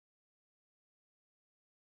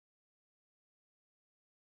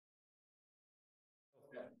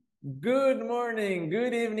Good morning,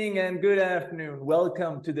 good evening, and good afternoon.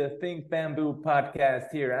 Welcome to the ThinkBamboo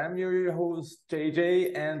podcast here. I'm your host,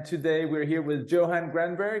 JJ, and today we're here with Johann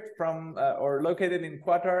Granberg or located in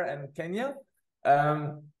Qatar and Kenya.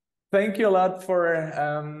 Thank you a lot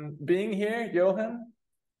for being here, Johann.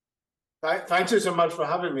 Thank you so much for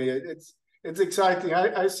having me. It's exciting.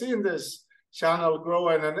 I seen this channel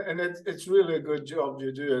growing, and it's really a good job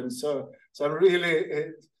you're doing. So I'm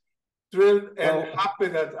really thrilled and happy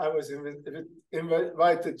that I was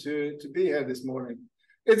invited to be here this morning.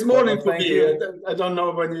 It's morning for me. I don't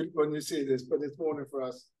know when you see this, but it's morning for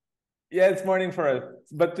us. Yeah, it's morning for us.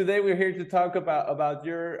 But today we're here to talk about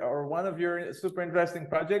one of your super interesting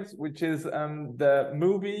projects, which is the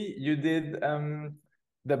movie you did,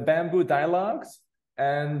 the Bamboo Dialogues,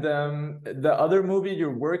 and the other movie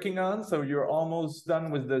you're working on. So you're almost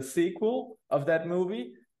done with the sequel of that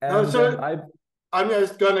movie. And I'm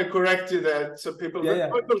just going to correct you there, so people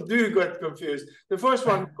do get confused. The first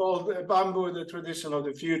one called Bamboo, the Tradition of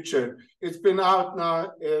the Future. It's been out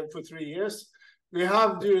now for 3 years. We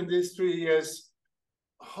have, during these 3 years,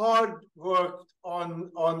 hard worked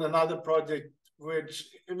on another project, which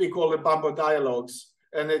we call the Bamboo Dialogues.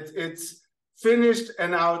 And it's finished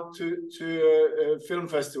and out to film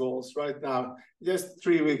festivals right now, just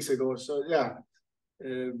 3 weeks ago. So, yeah.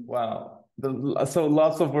 Wow. So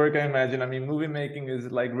lots of work, I imagine. I mean, movie making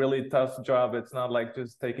is like really tough job. It's not like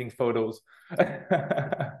just taking photos.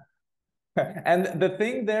 And the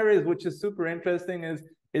thing there is, which is super interesting, is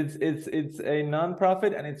it's a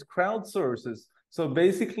nonprofit and it's crowdsources. So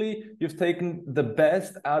basically, you've taken the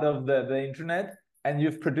best out of the internet and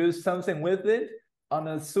you've produced something with it on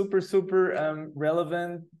a super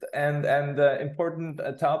relevant and important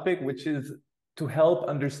topic, which is to help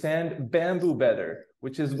understand bamboo better,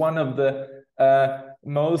 which is one of the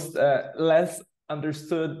most less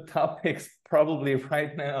understood topics probably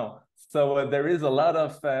right now. So there is a lot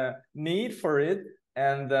of need for it,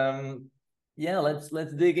 and yeah, let's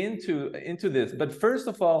dig into this. But first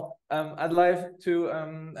of all, I'd like to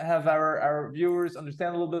have our viewers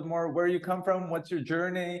understand a little bit more where you come from, what's your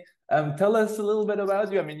journey. Tell us a little bit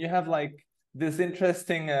about you. I mean, you have like this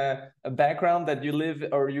interesting background that you live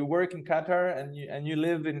or you work in Qatar and you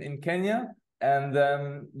live in Kenya, and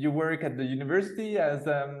you work at the university as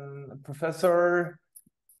a professor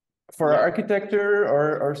for architecture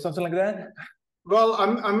or something like that. Well,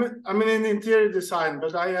 I'm in interior design,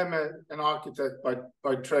 but I am an architect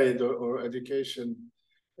by trade or education.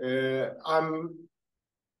 It's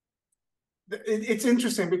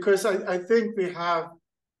interesting because I think we have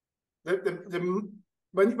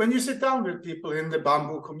when you sit down with people in the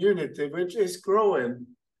bamboo community, which is growing,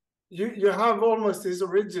 you have almost this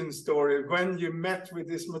origin story when you met with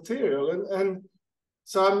this material, and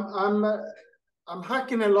so I'm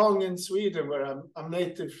hacking along in Sweden, where I'm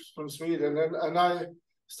native from Sweden, and I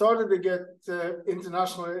started to get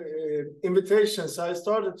international invitations. I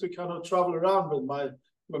started to kind of travel around with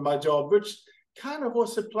my job, which kind of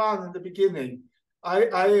was a plan in the beginning. I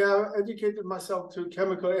educated myself to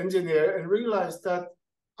chemical engineer and realized that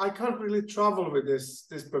I can't really travel with this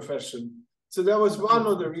profession. So that was one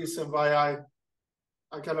of the reasons why I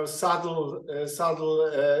kind of saddle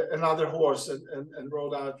another horse and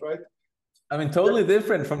rode out, right? I mean, totally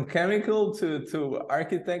different from chemical to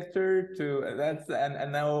architecture to that's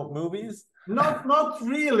and now movies. Not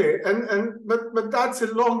really, but that's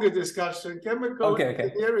a longer discussion. Chemical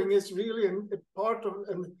engineering is really a part of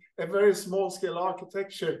a very small scale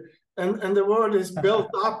architecture, and the world is built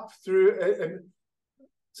up through.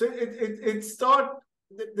 So it starts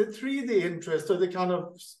the 3D interest or the kind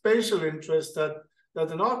of spatial interest that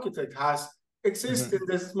an architect has exists in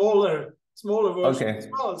the smaller version as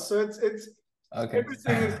well. So it's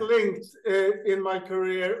everything is linked in my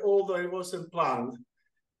career, although it wasn't planned.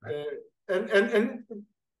 And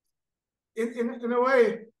in a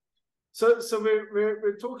way, so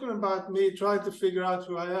we're talking about me trying to figure out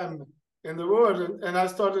who I am in the world, and I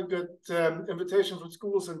started to get invitation from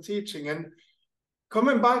schools and teaching, and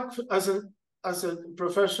coming back as a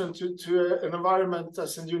profession to an environment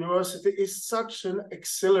as a university is such an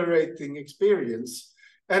exhilarating experience,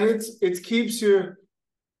 and it keeps you,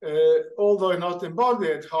 although not in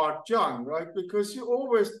body, at heart young, right? Because you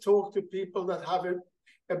always talk to people that have a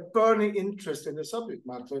burning interest in the subject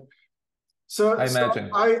matter. So I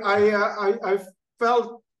imagine I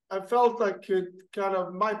felt I could kind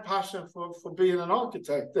of my passion for being an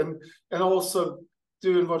architect and also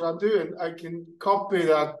doing what I'm doing, I can copy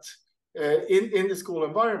that in the school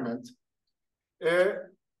environment.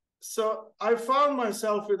 So I found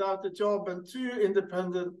myself without a job, and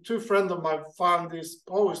two friends of mine found these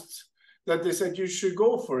posts that they said you should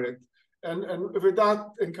go for it. and with that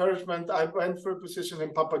encouragement, I went for a position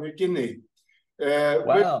in Papua New Guinea.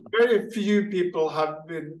 Wow. Very few people have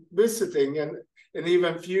been visiting, and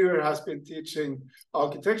even fewer has been teaching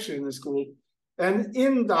architecture in the school. And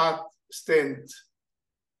in that stint,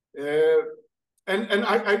 and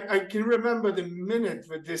I can remember the minute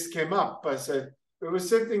when this came up. I said, we were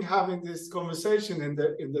sitting having this conversation in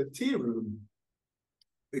the tea room.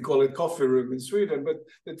 We call it coffee room in Sweden, but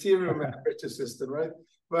the tea room in the British system, right?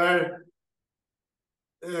 Where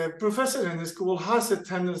a professor in the school has a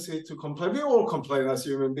tendency to complain. We all complain as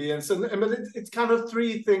human beings, but it's kind of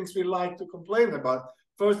three things we like to complain about.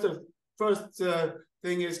 First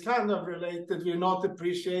thing is kind of related. We're not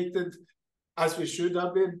appreciated as we should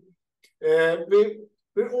have been.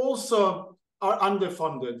 We also are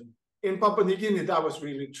underfunded. In Papua New Guinea, that was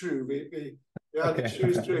really true. We had a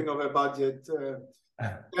shoestring of a budget,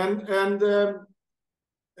 and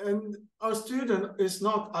our student is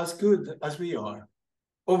not as good as we are,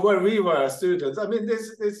 or where we were as students. I mean,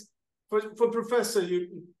 this for professor,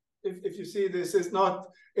 if you see this,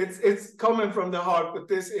 it's coming from the heart, but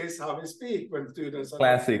this is how we speak when students are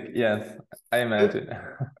classic. Yes, I imagine.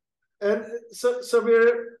 And so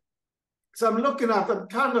I'm looking at. I'm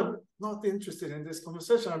kind of not interested in this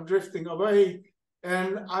conversation. I'm drifting away,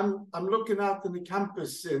 and I'm looking out in the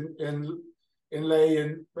campus in Ley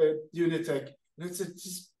and Unitec. And it's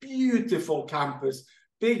this beautiful campus,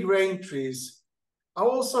 big rain trees. I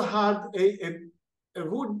also had a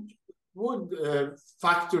wood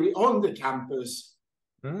factory on the campus,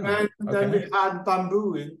 and then we had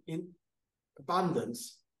bamboo in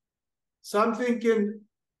abundance. So I'm thinking,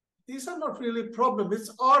 these are not really a problem.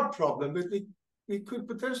 It's our problem, but we could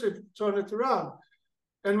potentially turn it around.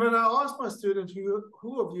 And when I asked my students,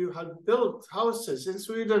 who of you had built houses in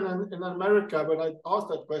Sweden and in America, when I asked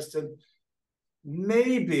that question,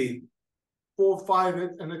 maybe 4 or 5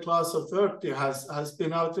 in a class of 30 has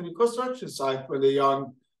been out in a construction site with the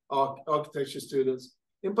young architecture students.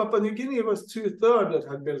 In Papua New Guinea, it was 2/3 that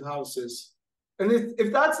had built houses. And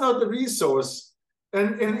if that's not the resource,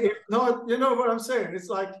 and if not, you know what I'm saying? It's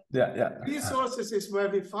like resources is where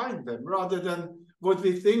we find them rather than what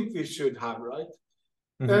we think we should have, right?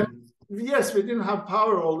 And yes, we didn't have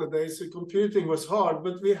power all the day, so computing was hard,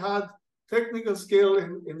 but we had technical skill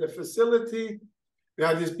in the facility. We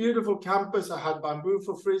had this beautiful campus. I had bamboo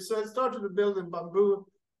for free. So I started to build in bamboo,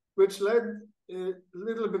 which led a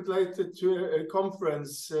little bit later to a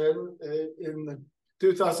conference in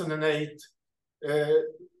 2008,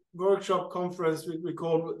 workshop conference we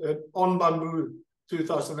called On Bamboo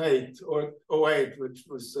 2008 or 08, which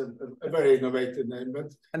was a very innovative name.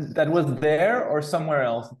 And that was there or somewhere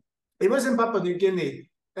else? It was in Papua New Guinea.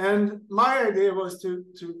 And my idea was to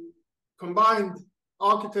combine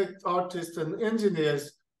architects, artists, and engineers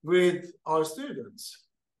with our students.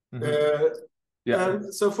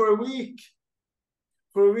 And so for a week,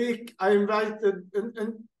 I invited,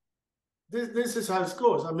 and this is how it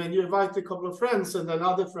goes. I mean, you invite a couple of friends, and then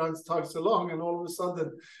other friends tags along, and all of a sudden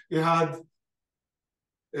you had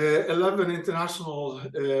 11 international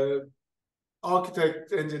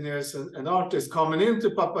architect, engineers, and artists coming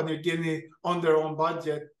into Papua New Guinea on their own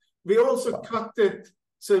budget. We also cut it,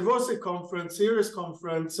 so it was a conference, serious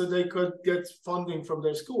conference, so they could get funding from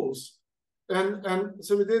their schools. And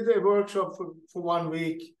so we did a workshop for 1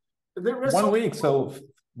 week. 1 week, so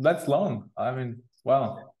that's long. I mean, wow.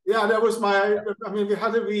 Yeah, that was we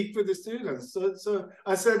had a week with the students. So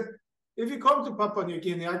I said, if you come to Papua New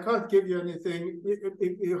Guinea, I can't give you anything.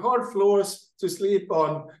 Hard floors to sleep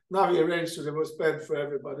on. Now we arranged so there was bed for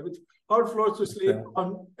everybody. But hard floors to sleep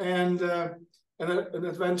on, and an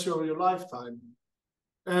adventure of your lifetime.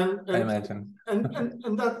 And I imagine.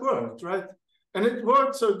 and that worked, right? And it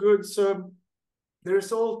worked so good. So the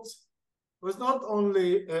result was not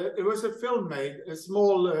only, it was a film made, a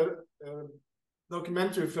small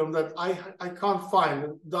documentary film that I can't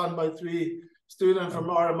find, done by 3 students from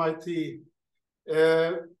RMIT.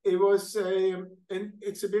 It was an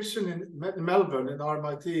exhibition in Melbourne in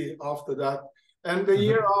RMIT after that. And the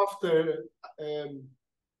year after,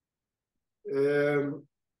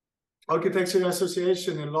 Architecture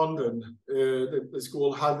Association in London, the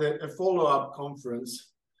school had a follow-up conference,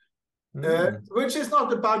 which is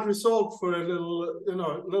not a bad result for a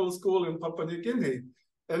little school in Papua New Guinea.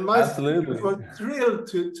 And my students were thrilled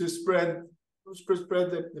to spread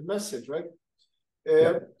the message, right?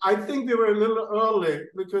 I think we were a little early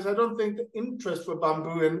because I don't think the interest for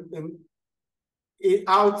bamboo in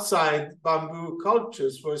outside bamboo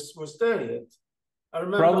cultures was there yet. I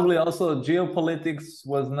remember probably also geopolitics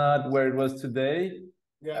was not where it was today.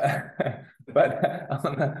 Yeah. But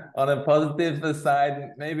on a positive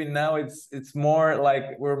side, maybe now it's more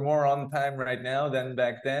like we're more on time right now than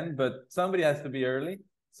back then. But somebody has to be early,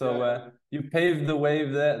 so you paved the way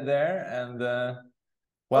there, and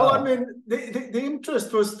Oh, I wow. mean, the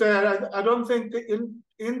interest was there. I don't think the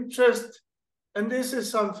interest, and this is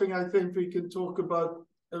something I think we can talk about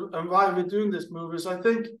and why we're doing this movies. I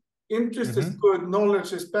think interest is good,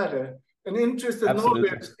 knowledge is better. And interest and Absolutely.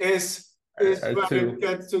 knowledge is Are where two. it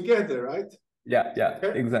gets together, right? Yeah,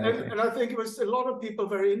 exactly. And I think it was a lot of people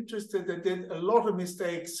very interested that did a lot of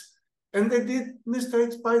mistakes, and they did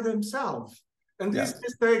mistakes by themselves. And these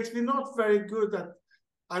mistakes, we're not very good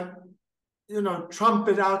at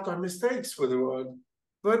trumpet out our mistakes for the world,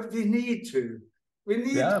 but we need to. We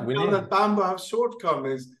need to know that Bamboo have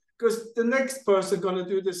shortcomings, because the next person going to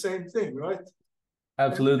do the same thing, right?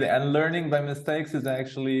 Absolutely. And learning by mistakes is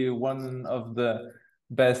actually one of the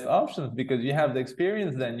best options, because you have the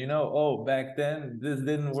experience then, oh, back then this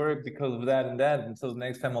didn't work because of that and that. And so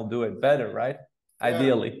next time I'll do it better, right?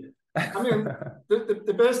 Ideally. I mean,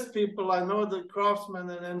 the best people I know, the craftsmen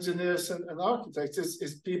and engineers and architects,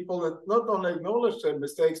 is people that not only acknowledge their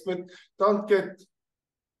mistakes, but don't get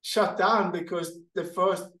shut down because the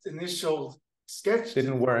first initial sketch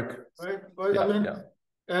didn't work. Right? But I mean,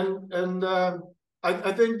 and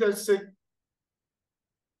I think there's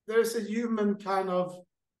a human kind of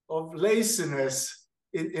laziness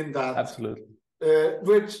in that. Absolutely.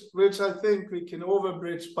 Which I think we can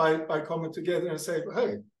overbridge by coming together and say,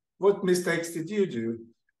 hey, what mistakes did you do?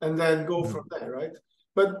 And then go from there, right?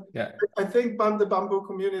 But I think the Bamboo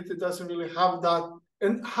community doesn't really have that.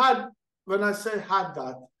 And when I say had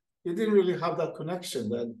that, you didn't really have that connection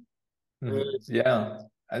then.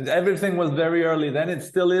 And everything was very early then. It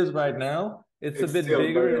still is right now. It's a bit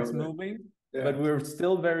bigger, it's moving, but we're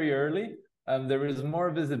still very early. There is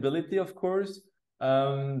more visibility, of course.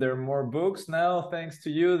 There are more books now, thanks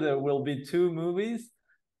to you. There will be 2 movies,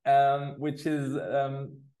 which is,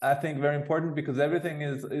 I think, very important, because everything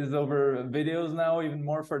is over videos now, even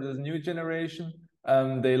more for this new generation.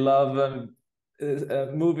 They love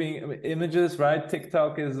moving images, right?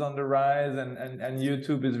 TikTok is on the rise, and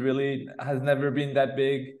YouTube has never been that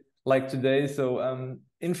big like today. So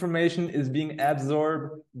information is being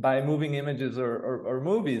absorbed by moving images or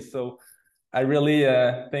movies. So I really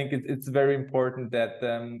think it's very important that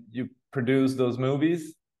you produce those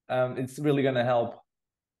movies. It's really going to help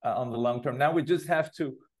on the long term. Now we just have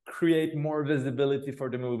to create more visibility for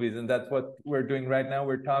the movies, and that's what we're doing right now.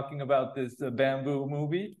 We're talking about this Bamboo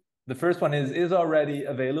movie. The first one is already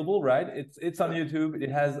available, right? It's on YouTube.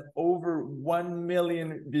 It has over 1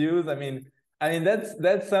 million views. I mean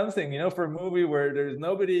that's something, for a movie where there's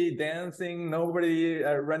nobody dancing, nobody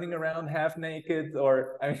running around half naked,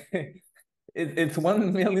 or it's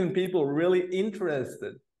 1 million people really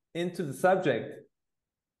interested into the subject.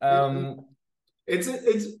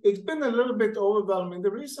 It's been a little bit overwhelming.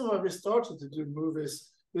 The reason why we started to do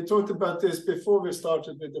movies, we talked about this before we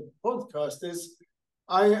started with the podcast, is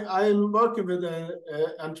I'm working with an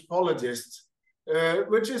anthropologist,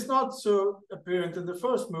 which is not so apparent in the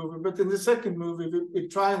first movie, but in the second movie, we're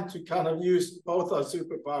trying to kind of use both our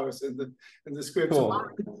superpowers in the script. Cool.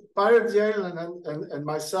 So Pirate Jail and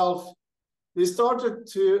myself, we started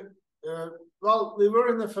to, we were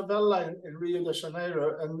in the favela in Rio de Janeiro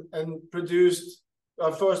and produced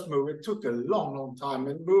our first movie. It took a long time,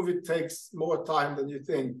 and movie takes more time than you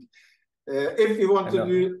think. If you want to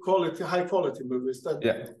do high quality movies,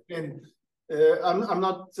 I'm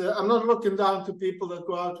not looking down to people that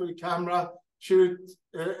go out with a camera, shoot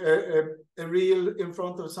a reel in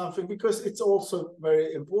front of something, because it's also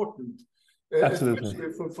very important.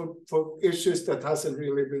 Especially for issues that hasn't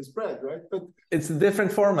really been spread, right? But it's a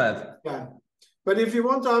different format. Yeah, but if you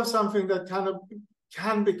want to have something that kind of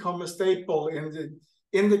can become a staple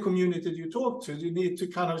in the community you talk to, you need to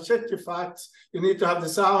kind of check your facts. You need to have the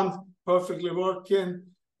sound perfectly working.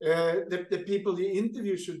 The people you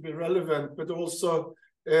interview should be relevant, but also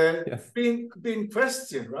being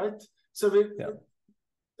questioned, right? So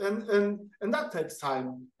and that takes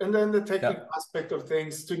time. And then the technical aspect of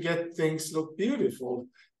things, to get things look beautiful,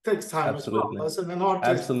 takes time as well. As an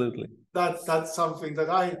artist, that's something that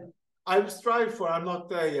I strive for. I'm not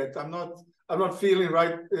there yet. I'm not feeling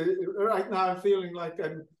right now. I'm feeling like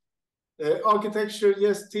I'm architecture,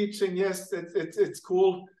 yes, teaching, yes, it's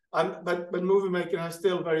cool. But movie making, I'm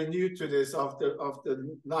still very new to this after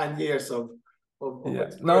 9 years of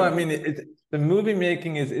No, I mean the movie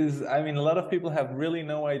making is a lot of people have really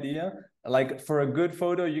no idea. Like, for a good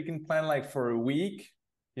photo, you can plan like for a week,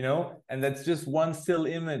 and that's just one still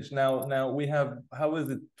image. Now we have, how is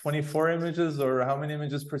it, 24 images, or how many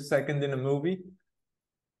images per second in a movie?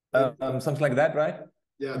 something like that, right?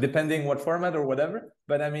 Yeah. Depending what format or whatever.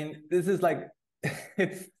 But I mean, this is like,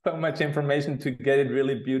 it's so much information to get it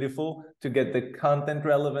really beautiful, to get the content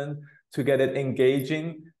relevant, to get it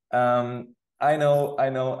engaging. I know.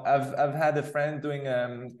 I've had a friend doing a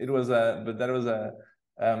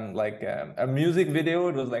music video.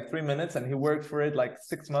 It was like 3 minutes, and he worked for it like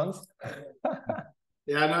 6 months.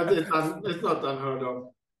 Yeah, no, it's not unheard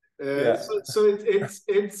of. Yeah. So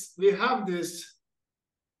it's we have this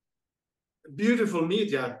beautiful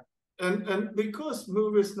media, and because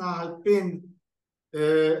movies now have been,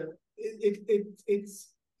 it's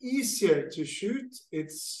easier to shoot,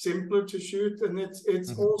 it's simpler to shoot, and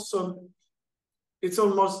it's also, it's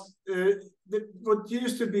almost what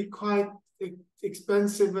used to be quite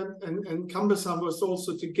expensive and cumbersome was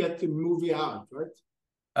also to get the movie out, right?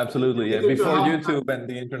 Absolutely, yeah. Before YouTube and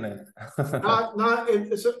the internet.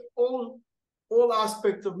 So all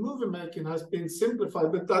aspects of movie making has been simplified,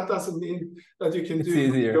 but that doesn't mean that you can do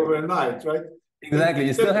it overnight, right? Exactly.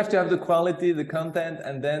 You still have to have the quality, the content,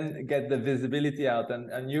 and then get the visibility out.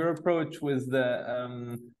 And your approach with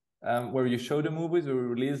the where you show the movies or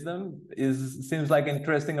release them seems like an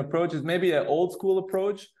interesting approach. It's maybe an old school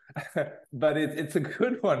approach, but it's a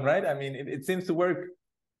good one, right? I mean, it seems to work.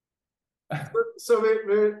 So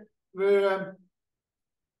we're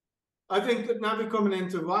I think that now we're coming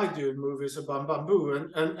into why do movies about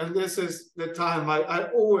bamboo, and this is the time I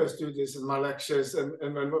always do this in my lectures,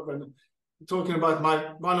 and when talking about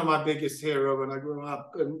one of my biggest heroes when I grew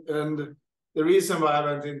up, and the reason why I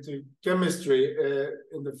went into chemistry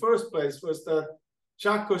in the first place was that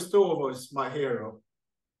Jacques Cousteau was my hero.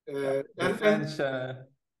 French,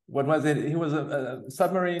 what was it? He was a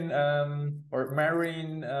submarine or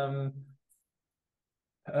marine.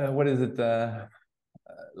 What is it?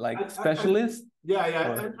 Specialist?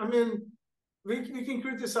 Yeah. I mean, we can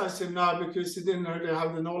criticize him now because he didn't really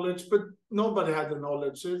have the knowledge, but nobody had the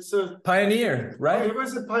knowledge. So it's a pioneer, right? He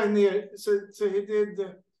was a pioneer. So he did.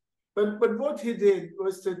 But what he did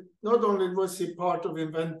was that not only was he part of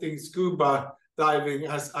inventing scuba diving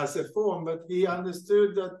as a form, but he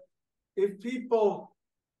understood that if people,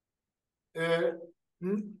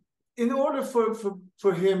 in order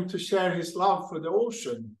for him to share his love for the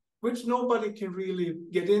ocean, which nobody can really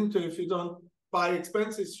get into if you don't buy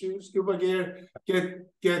expensive scuba gear,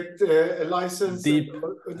 get a license deep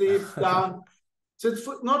down. So it's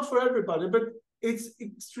not for everybody, but it's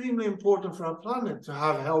extremely important for our planet to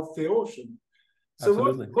have a healthy ocean. So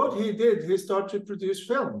what he did, he started to produce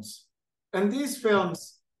films, and these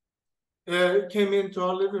films came into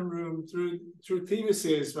our living room through TV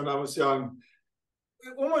series when I was young,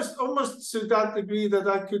 almost to that degree that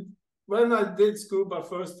I could. When I did scuba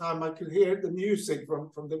first time, I could hear the music from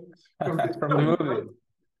the movie.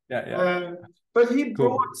 Yeah. But he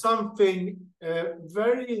brought something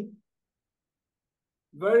very,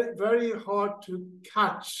 very, very hard to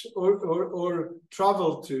catch or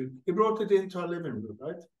travel to. He brought it into our living room,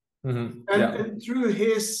 right? And through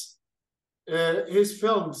his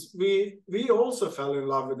films, we also fell in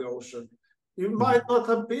love with the ocean. You might not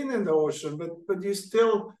have been in the ocean, but you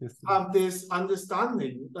still have this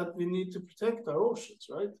understanding that we need to protect our oceans,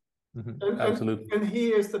 right? Absolutely. And he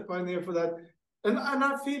is the pioneer for that. And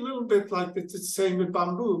I feel a little bit like it's the same with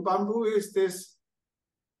bamboo. Bamboo is this,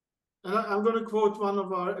 and I'm going to quote one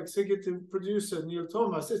of our executive producers, Neil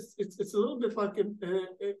Thomas. It's a little bit like a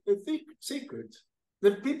secret.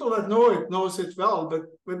 The people that know it knows it well,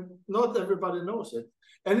 but not everybody knows it.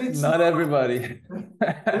 And it's not everybody.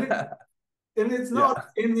 And it's not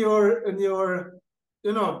in your,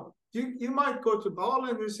 you might go to Bali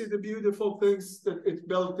and you see the beautiful things that it's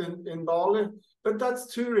built in Bali, but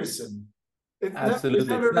that's tourism.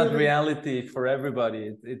 Absolutely. It's not reality for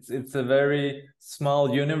everybody. It's a very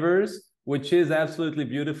small universe, which is absolutely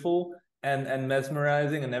beautiful and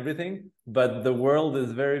mesmerizing and everything. But the world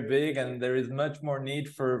is very big, and there is much more need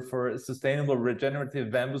for a sustainable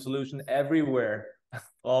regenerative bamboo solution everywhere,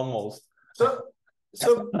 almost.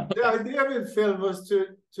 So the idea with film was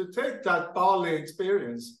to take that Bali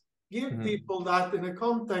experience, give people that in a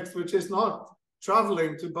context which is not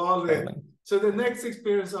traveling to Bali. So the next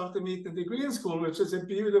experience after meeting the Green School, which is a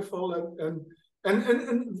beautiful and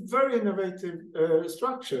very innovative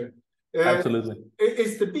structure. Absolutely.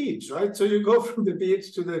 It's the beach, right? So you go from the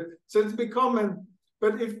beach to so it's becoming,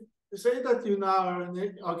 but if say that you now are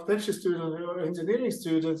an architecture student or engineering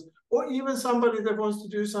student, or even somebody that wants to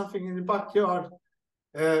do something in the backyard,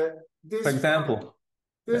 for example,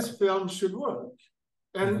 this film should work,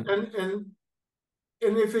 and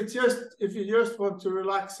if you just want to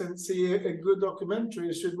relax and see a good documentary,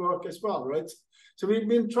 it should work as well, right? So we've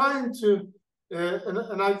been trying to,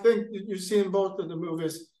 and I think you see in both of the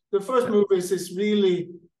movies, the first movie is really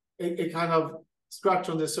a kind of scratch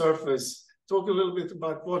on the surface. Talk a little bit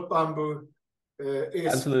about what bamboo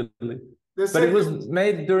is. Absolutely. But it was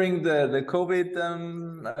made during the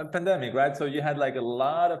COVID pandemic, right? So you had like a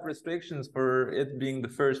lot of restrictions for it being the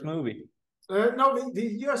first movie. No,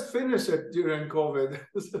 we just finished it during COVID.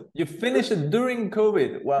 You finished it during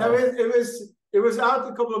COVID. Wow. No, it was out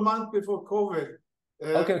a couple of months before COVID.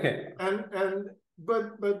 Okay.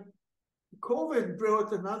 But COVID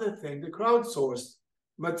brought another thing, the crowdsourced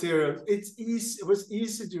material. It was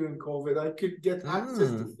easy during COVID. I could get access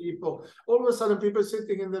to people. All of a sudden, people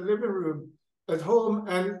sitting in the living room at home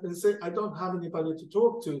and say, I don't have anybody to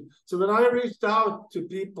talk to. So when I reached out to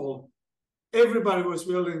people, everybody was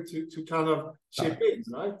willing to kind of chip in,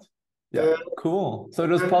 right? Yeah, cool. So it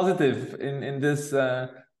was positive in this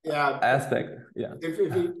aspect. Yeah. If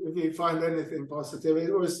we find anything positive,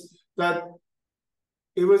 it was that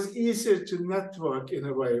it was easier to network in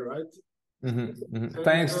a way, right?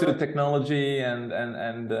 Thanks to technology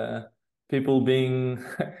and people being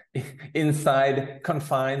inside,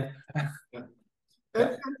 confined.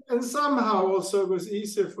 And somehow also it was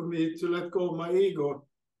easier for me to let go of my ego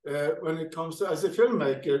when it comes to as a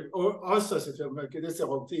filmmaker, or us as a filmmaker. That's the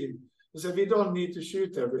whole team. So we don't need to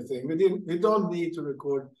shoot everything. We don't need to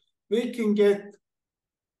record. We can get,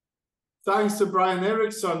 thanks to Brian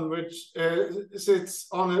Erickson, which sits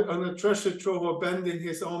on a treasure trove of bending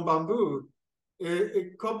his own bamboo, a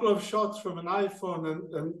couple of shots from an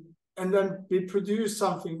iPhone, and then we produce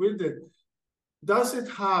something with it. Does it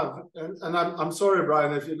have, and I'm sorry,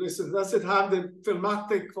 Brian, if you listen, does it have the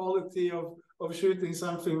filmatic quality of shooting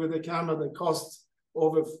something with a camera that costs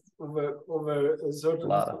over a certain...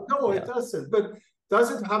 No, it doesn't. But does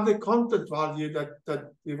it have the content value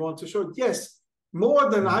that we want to show? Yes, more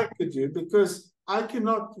than I could do, because I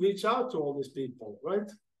cannot reach out to all these people, right?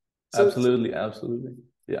 So, absolutely.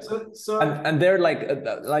 Yeah. And they're like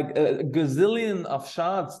a gazillion of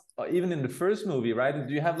shots, even in the first movie, right?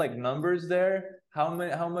 Do you have like numbers there?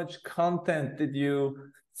 How much content did you?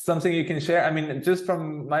 Something you can share? I mean, just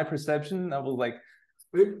from my perception, I was like,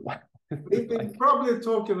 we've been probably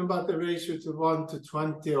talking about the ratio to 1 to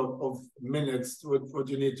 20 of minutes what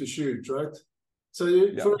you need to shoot, right? So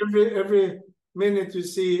for every minute you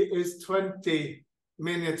see is 20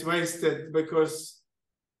 minutes wasted, because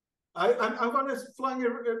I'm going to fling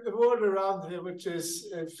a word around here, which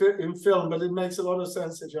is in film, but it makes a lot of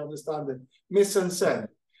sense if you understand it. Mise-en-scène,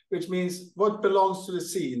 which means what belongs to the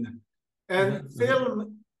scene. And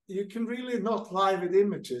film, you can really not lie with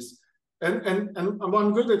images. And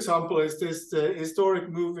one good example is this historic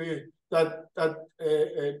movie that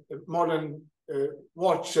modern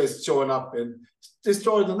watch has shown up in,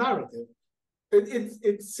 Destroy the Narrative.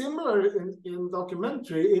 It's similar in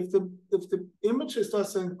documentary. If the images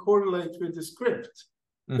doesn't correlate with the script,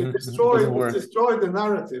 it destroys the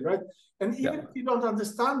narrative, right? And even if you don't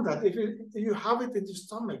understand that, if you have it in your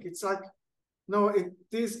stomach, it's like, no,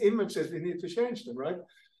 these images, we need to change them, right?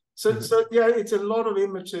 So yeah, it's a lot of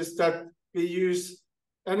images that we use.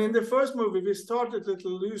 And in the first movie, we started a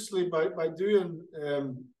little loosely by doing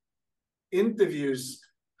interviews,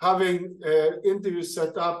 having interviews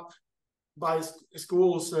set up by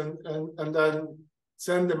schools and then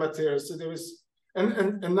send the material. So there was,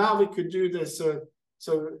 and now we could do this.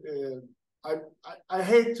 I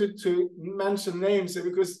hate to mention names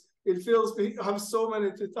because it feels we have so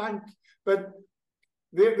many to thank, but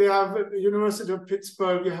we have University of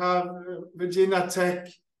Pittsburgh, we have Virginia Tech,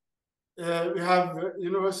 we have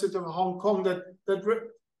University of Hong Kong that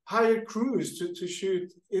hire crews to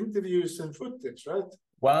shoot interviews and footage, right?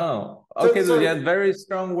 Wow. Okay, so you had very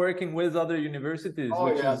strong working with other universities,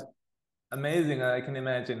 which is amazing, I can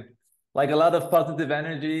imagine. Like a lot of positive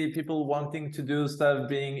energy, people wanting to do stuff,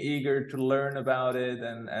 being eager to learn about it,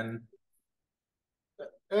 and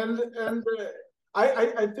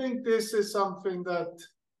I think this is something that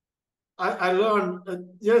I learned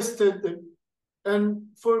yesterday. And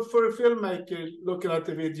for a filmmaker looking at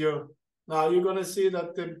the video now, you're going to see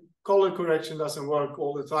that the color correction doesn't work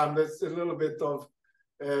all the time. There's a little bit of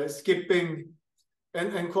skipping,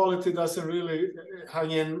 and quality doesn't really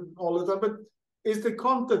hang in all the time. But is the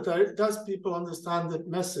content there? Does people understand the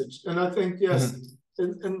message? And I think yes,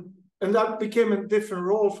 and that became a different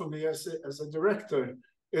role for me as a director.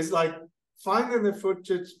 It's like finding the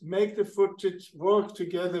footage, make the footage work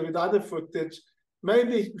together with other footage,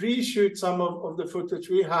 maybe reshoot some of the footage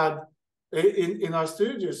we had in our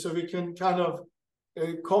studio, so we can kind of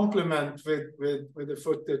complement with the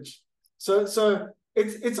footage. So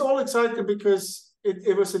it's all exciting because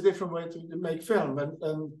it was a different way to make film,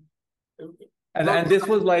 and this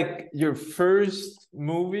was like your first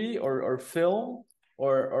movie or film,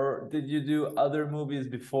 or did you do other movies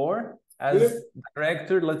before as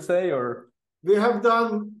director, let's say, or? We have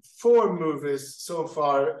done 4 movies so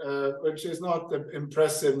far, which is not an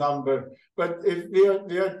impressive number. But if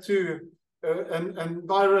we are 2, and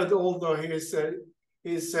Byron, although he's a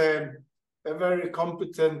very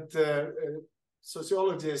competent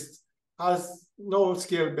sociologist, has no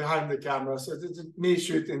skill behind the camera, so it's me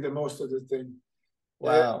shooting the most of the thing.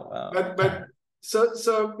 Wow. But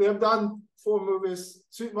so we have done 4 movies.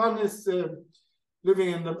 One is Living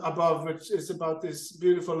in the Above, which is about this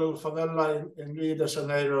beautiful little favela in Rio de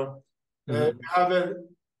Janeiro. We have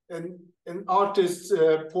an artist's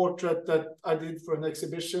portrait that I did for an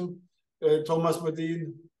exhibition, Thomas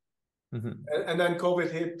Modin. And then COVID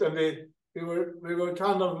hit, and we were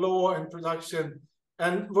kind of low in production.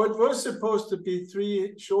 And what was supposed to be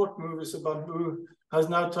 3 short movies of bamboo has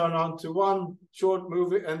now turned on to 1 short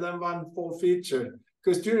movie and then 1 full feature.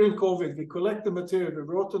 Because during COVID, we collected the material, we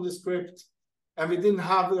wrote on the script, and we didn't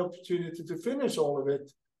have the opportunity to finish all of it.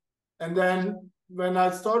 And then when I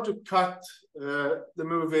started to cut the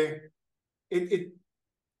movie, it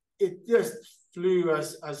just flew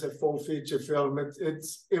as a full feature film.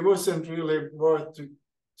 It wasn't really worth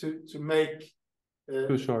to make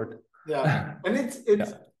too short. Yeah, and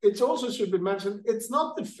it also should be mentioned, it's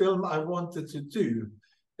not the film I wanted to do.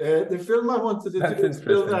 The film I wanted to do is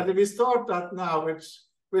still that. We start that now,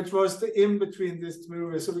 which was the in between these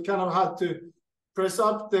movies. So we kind of had to press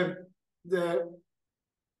up maybe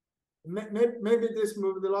this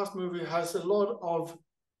movie, the last movie, has a lot of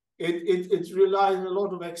it relies on a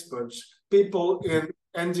lot of experts, people in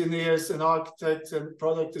engineers and architects and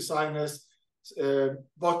product designers,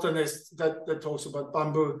 botanists that talks about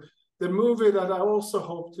bamboo. The movie that I also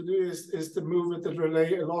hope to do is the movie that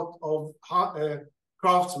relay a lot of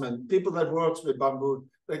craftsmen, people that works with bamboo.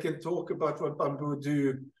 They can talk about what bamboo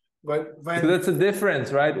do. But so that's a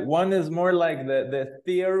difference, right? One is more like the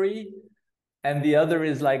theory, and the other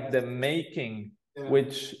is like the making,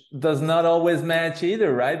 which does not always match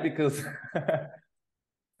either, right? Because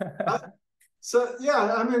so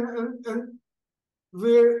yeah, I mean, and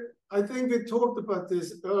I think we talked about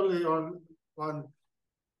this early on,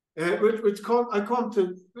 which I come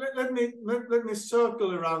to. Let me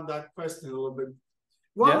circle around that question a little bit.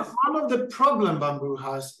 One of the problem bamboo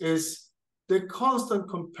has is the constant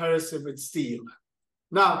comparison with steel.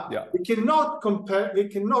 Now, we cannot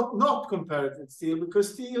not compare it with steel,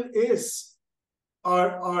 because steel is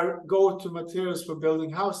our go-to materials for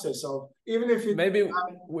building houses. So even if you maybe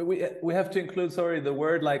we have to include, the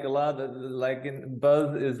word like a lot, like in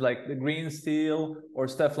buzz is like the green steel or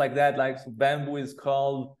stuff like that. Like bamboo is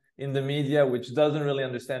called in the media, which doesn't really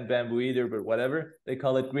understand bamboo either, but whatever, they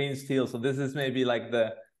call it green steel. So this is maybe like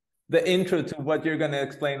the intro to what you're going to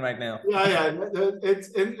explain right now. Yeah, it's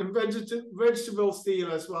in vegetable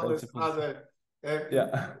steel as well as other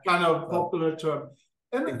kind of popular term.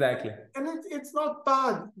 And exactly. And it's not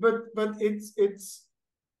bad, but it's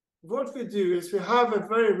what we do is we have a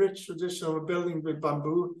very rich tradition of building with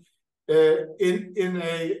bamboo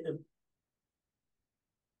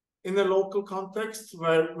in a local context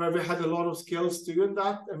where we had a lot of skills doing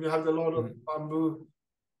that, and we have a lot of bamboo.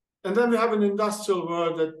 And then we have an industrial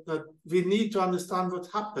world that we need to understand what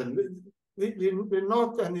happened. We're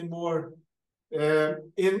not anymore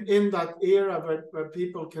in that era where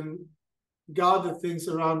people can gather things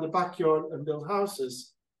around the backyard and build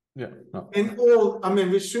houses. We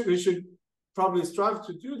should probably strive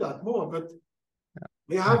to do that more, but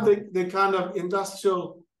we have the kind of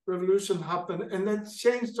industrial revolution happen, and that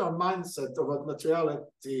changed our mindset of what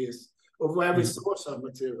materiality is, of where we source our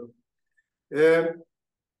material.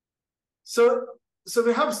 So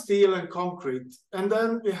we have steel and concrete, and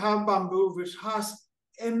then we have bamboo, which has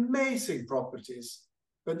amazing properties,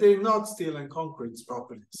 but they're not steel and concrete's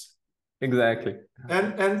properties. Exactly.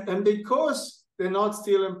 And because they're not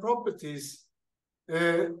steel and properties,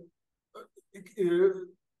 they're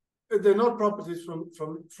not properties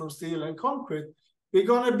from steel and concrete, we're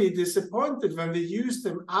going to be disappointed when we use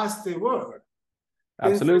them as they were.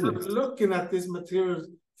 Absolutely. Instead of looking at this material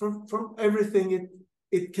from everything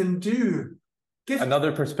it can do.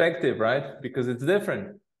 Another perspective, right? Because it's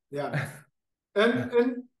different. Yeah.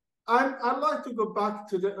 And I'd like to go back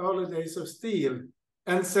to the early days of steel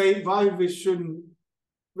and say why we shouldn't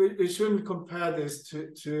compare this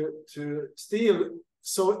to steel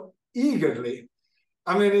so eagerly.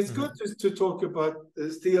 I mean, it's good to talk about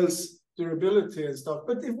steel's durability and stuff,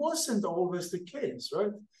 but it wasn't always the case,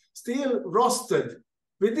 right? Steel rusted.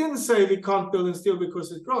 We didn't say we can't build in steel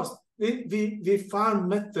because it rust. We found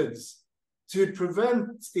methods to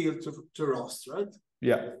prevent steel to rust, right?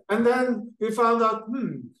 Yeah. And then we found out,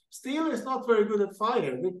 steel is not very good at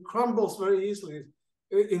fire. It crumbles very easily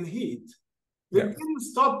in heat. We didn't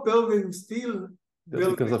stop building steel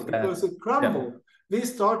buildings because it crumbled. We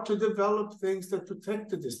start to develop things that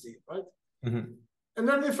protected the steel, right? And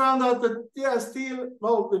then we found out that, steel,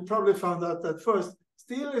 well, we probably found out that first,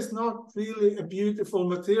 steel is not really a beautiful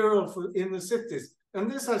material for inner cities. And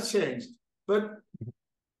this has changed. But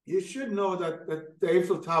you should know that the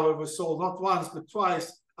Eiffel Tower was sold not once, but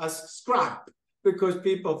twice as scrap because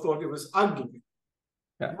people thought it was ugly.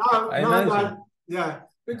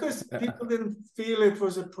 Because people didn't feel it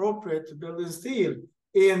was appropriate to build in steel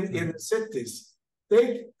in cities.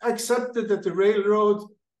 They accepted that the railroad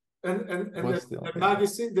and the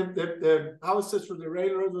magazine, the houses for the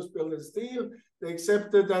railroad was built in steel. They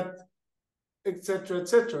accepted that,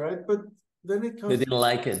 etc., right? But then it comes. They didn't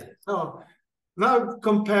like it. No. Now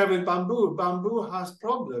compare with bamboo. Bamboo has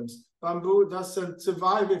problems. Bamboo doesn't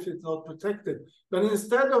survive if it's not protected. But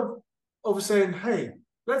instead of saying, hey,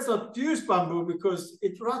 let's not use bamboo because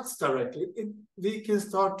it rots directly, we can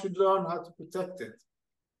start to learn how to protect it.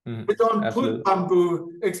 We don't put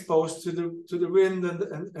bamboo exposed to the wind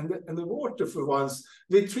and the water for once.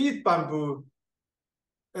 We treat bamboo,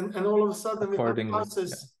 and all of a sudden we have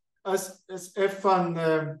houses as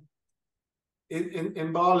Efan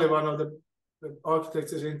in Bali, one of the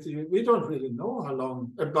architects is interviewed. We don't really know how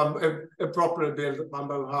long a properly built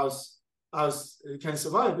bamboo house can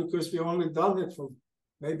survive because we've only done it for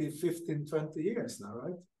maybe 15, 20 years now,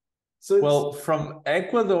 right? So from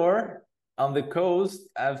Ecuador on the coast,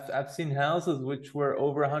 I've seen houses which were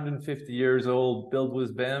over 150 years old, built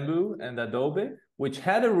with bamboo and adobe, which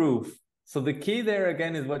had a roof. So the key there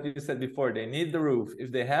again is what you said before. They need the roof.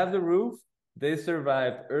 If they have the roof, they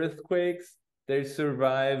survived earthquakes, they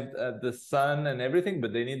survived the sun and everything,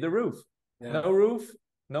 but they need the roof. No roof,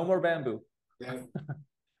 no more bamboo.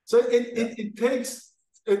 So it takes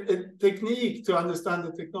a technique to understand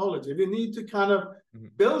the technology. We need to kind of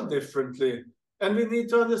build differently, and we need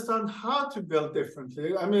to understand how to build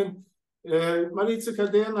differently. I mean, Maritza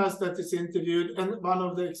Cardenas, that is interviewed, and one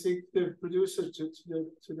of the executive producers to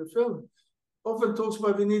the film, often talks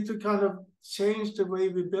about we need to kind of change the way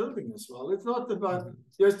we're building as well. It's not about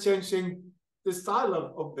just changing the style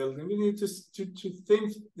of building. We need to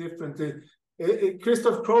think differently.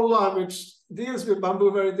 Christoph Krolla, which deals with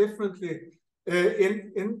bamboo very differently,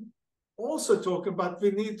 in also talk about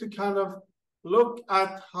we need to kind of look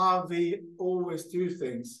at how we always do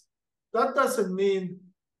things. That doesn't mean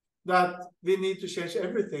that we need to change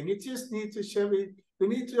everything. It just needs to show we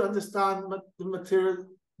need to understand the material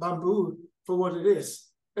bamboo for what it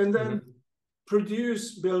is, and then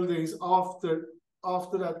produce buildings after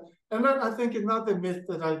that. And then I think another myth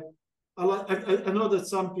that I know that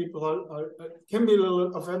some people can be a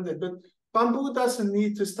little offended, but bamboo doesn't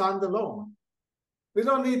need to stand alone. We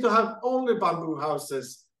don't need to have only bamboo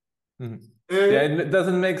houses. It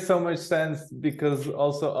doesn't make so much sense because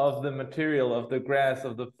also of the material, of the grass,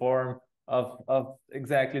 of the form, of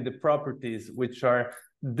exactly the properties, which are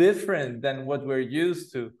different than what we're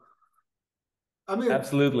used to. I mean,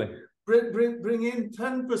 absolutely. Bring in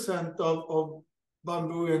 10% of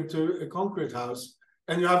bamboo into a concrete house,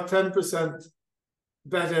 and you have 10%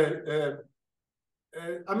 better.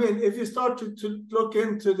 I mean, if you start to look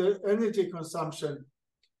into the energy consumption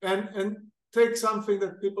and take something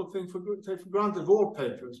that people take for granted,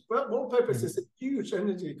 wallpapers. Well, wallpapers is a huge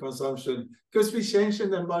energy consumption because we change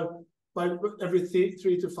them by every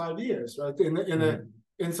 3 to 5 years, right?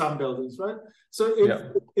 In some buildings, right? So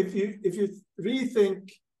if you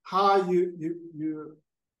rethink how you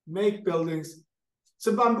make buildings,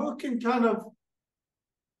 so bamboo can kind of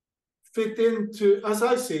fit into, as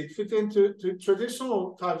I see it, fit into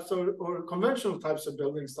traditional types or conventional types of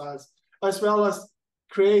building styles, as well as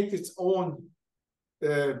create its own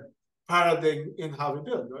paradigm in how we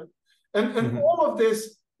build, right? And all of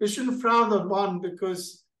this, we shouldn't frown on one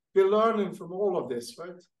because we're learning from all of this,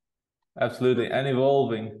 right? Absolutely, and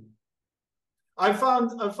evolving. I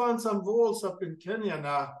found some walls up in Kenya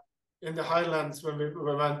now, in the highlands when we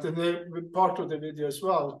went, and they were part of the video as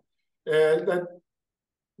well, that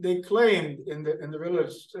they claimed in the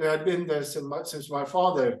village. They had been there since my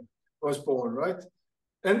father was born, right?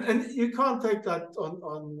 And you can't take that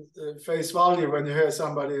on face value when you hear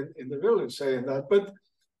somebody in the village saying that. But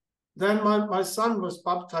then my son was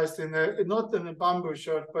baptized not in a bamboo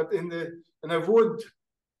church, but in a wood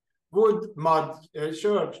mud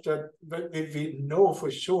church that we know for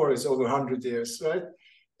sure is over 100 years, right?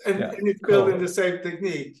 And it's built in the same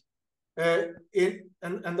technique.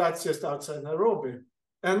 And that's just outside Nairobi.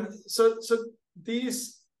 And so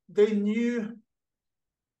they knew.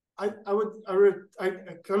 I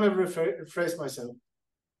kind of rephrase myself.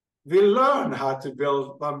 We learn how to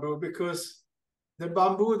build bamboo because the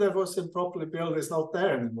bamboo that was improperly built is not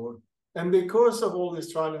there anymore. And because of all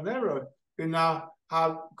this trial and error, we now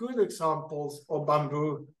have good examples of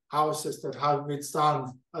bamboo houses that have withstood,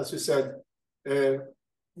 as you said,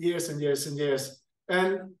 years and years and years.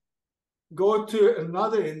 And go to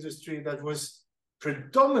another industry that was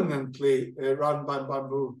predominantly run by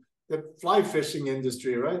bamboo, the fly fishing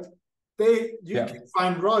industry, right? You can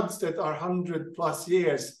find rods that are 100+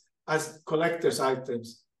 years as collector's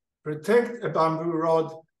items. Protect a bamboo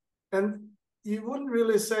rod, and you wouldn't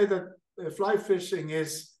really say that fly fishing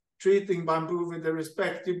is treating bamboo with the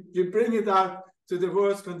respect. You bring it out to the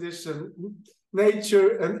worst condition,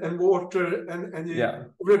 nature and water, and you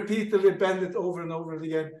repeatedly bend it over and over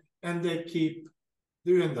again, and they keep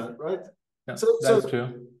doing that, right? Yeah, that's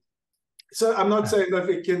true. So I'm not saying that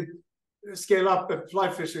we can scale up a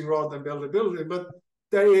fly fishing rod and build a building, but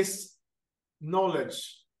there is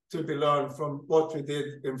knowledge to be learned from what we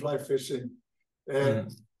did in fly fishing.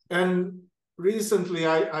 And recently,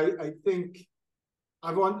 I think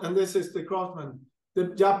and this is the craftsman, the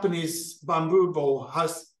Japanese bamboo bow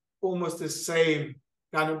has almost the same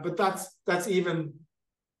kind of, but that's even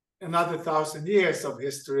another 1,000 years of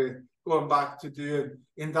history going back to the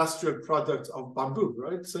industrial products of bamboo,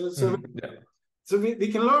 right? So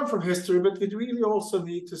we can learn from history, but we really also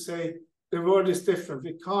need to say the world is different.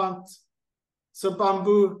 We can't. So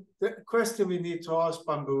bamboo, the question we need to ask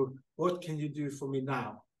bamboo, what can you do for me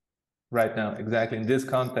now? Right now, exactly, in this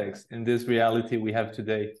context, in this reality we have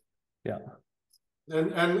today. Yeah.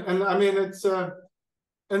 And I mean, it's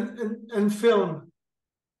and film,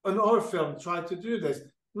 and our film try to do this,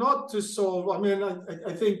 not to solve. I mean,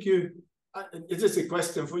 I think it is a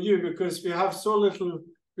question for you, because we have so little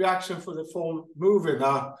reaction for the full movie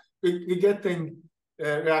now. We're getting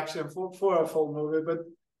reaction for a full movie, but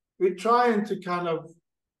we're trying to kind of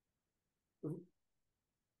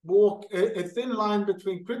walk a thin line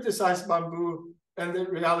between criticize bamboo and the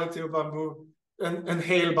reality of bamboo, and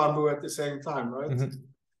hail bamboo at the same time, right?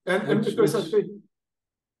 And because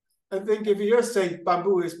I think if you just say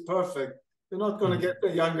bamboo is perfect, you're not going to get the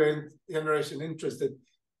younger generation interested,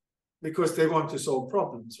 because they want to solve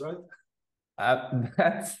problems, right?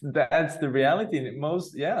 That's the reality.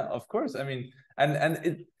 Most, of course. I mean,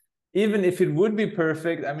 and even if it would be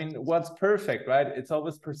perfect, I mean, what's perfect, right? It's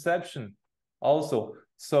always perception also.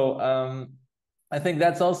 So I think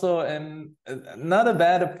that's also not a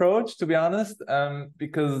bad approach, to be honest,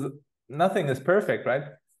 because nothing is perfect, right?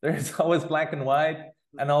 There's always black and white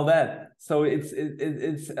and all that. So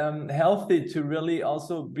it's healthy to really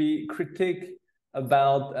also be critic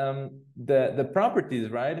about the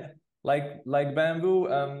properties, right? Like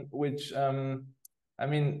bamboo, which I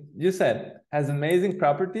mean, you said has amazing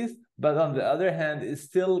properties, but on the other hand, is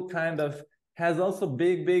still kind of has also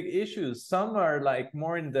big issues. Some are like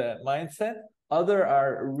more in the mindset, other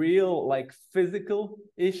are real like physical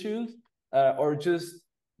issues, or just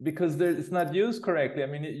because it's not used correctly. I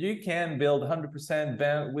mean, you can build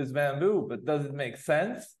 100% with bamboo, but does it make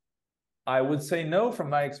sense? I would say no from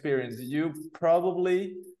my experience. You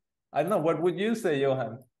probably, I don't know, what would you say,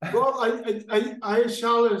 Johan? Well, I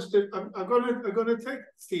challenged it. I'm gonna take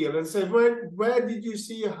steel and say, where did you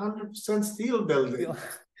see 100% steel building?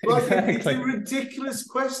 Exactly. It's a ridiculous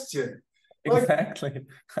question. Exactly.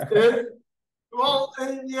 Well,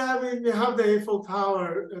 we have the Eiffel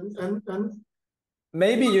Tower, and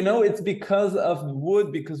maybe, it's because of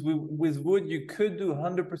wood, because with wood you could do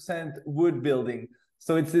 100% wood building.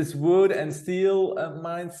 So it's this wood and steel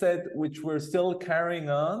mindset which we're still carrying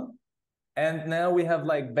on. And now we have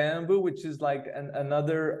like bamboo, which is like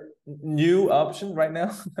another new option right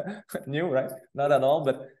now. New, right? Not at all,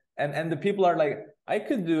 but and the people are like, I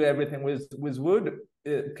could do everything with wood.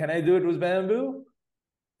 Can I do it with bamboo?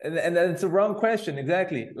 And it's a wrong question.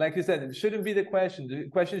 Exactly. Like you said, it shouldn't be the question. The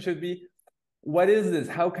question should be, what is this?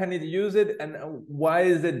 How can it use it? And why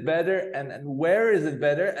is it better? And where is it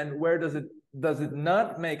better? And where does it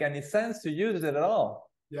not make any sense to use it at all?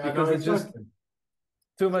 Yeah, because it's just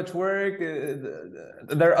too much work.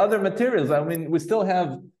 There are other materials. I mean, we still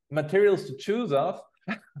have materials to choose off.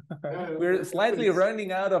 We're slightly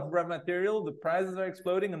running out of raw material. The prices are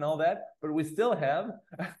exploding and all that, but we still have.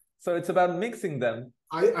 So it's about mixing them.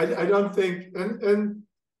 I don't think, and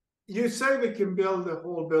you say we can build the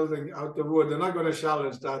whole building out of wood. I'm not going to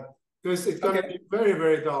challenge that, because it's going to be very,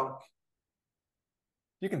 very dark.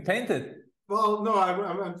 You can paint it. Well, no,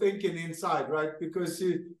 I'm thinking inside, right? Because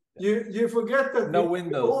you forget that no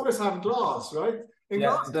windows. You always have glass, right? And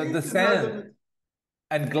glass the sand.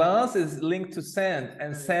 And glass is linked to sand,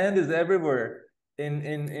 and sand is everywhere.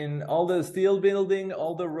 in all the steel building,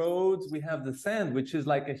 all the roads, we have the sand, which is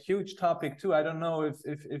like a huge topic too. I don't know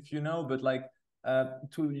if you know, but like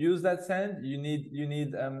to use that sand, you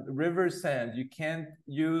need river sand. You can't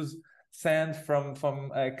use sand from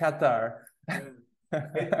Qatar.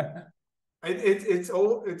 It's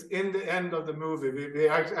in the end of the movie.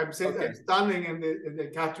 I'm standing in the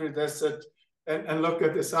Qatari desert and look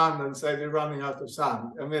at the sand and say they're running out of sand.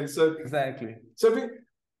 I mean, so exactly.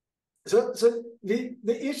 So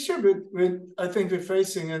the issue with I think we're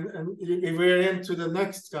facing, and we're into the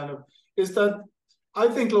next kind of, is that I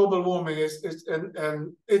think global warming is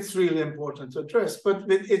and it's really important to address, but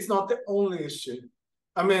it's not the only issue.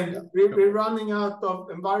 I mean, we're running out of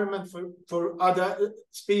environment for other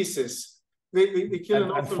species. We kill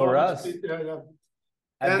an awful lot of species.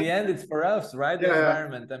 At the end, it's for us, right? The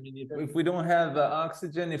environment. I mean, if we don't have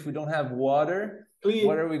oxygen, if we don't have water,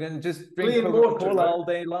 what are we going to just drink Coca-Cola all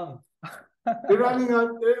day long? We're running out.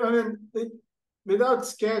 I mean, without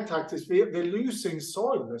scare tactics, we're losing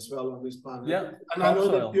soil as well on this planet. Yeah, and I know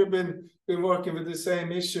that you've been working with the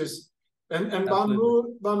same issues. And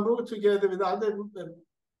bamboo together with other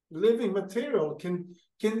living material can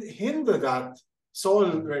hinder that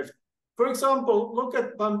soil drift. For example, look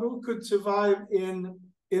at bamboo could survive in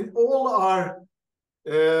all our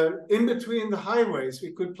in between the highways.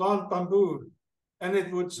 We could plant bamboo, and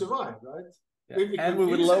it would survive, right? Yeah. We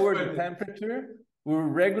would lower the temperature. We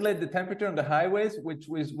would regulate the temperature on the highways, which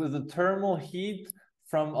was with the thermal heat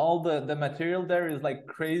from all the material there is like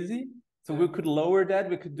crazy. So we could lower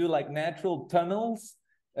that. We could do like natural tunnels.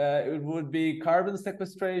 It would be carbon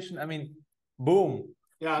sequestration. I mean, boom.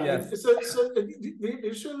 Yeah. Yes. So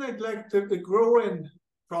you shouldn't neglect the growing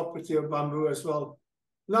property of bamboo as well.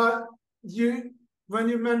 Now, when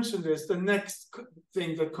you mention this, the next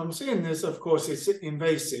thing that comes in is, of course, it's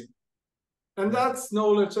invasive. And that's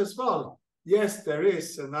knowledge as well. Yes, there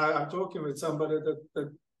is. And I'm talking with somebody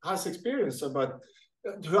that has experience about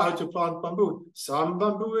how to plant bamboo. Some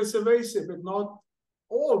bamboo is invasive, but not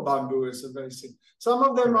all bamboo is invasive. Some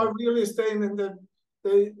of them are really staying in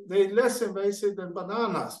they're less invasive than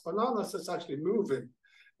bananas. Bananas is actually moving.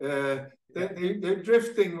 They're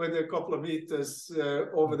drifting with a couple of meters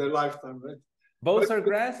over their lifetime, right? Both are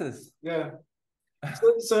grasses. Yeah.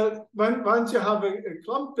 So once you have a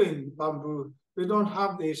clumping bamboo, we don't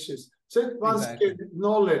have the issues. So once you get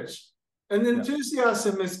knowledge, and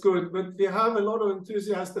enthusiasm is good, but we have a lot of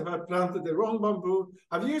enthusiasts that have planted the wrong bamboo,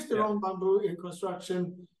 have used the wrong bamboo in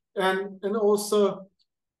construction, and also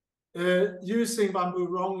using bamboo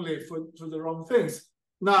wrongly for the wrong things.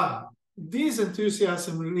 Now, these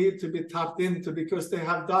enthusiasm need to be tapped into because they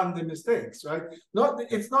have done the mistakes, right?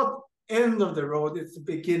 It's not end of the road, it's the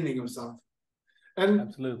beginning of something. And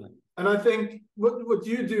absolutely. And I think what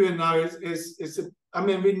you're doing now is I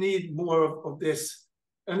mean, we need more of this.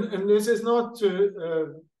 And this is not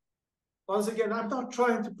to, once again, I'm not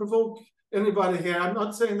trying to provoke anybody here. I'm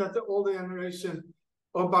not saying that the older generation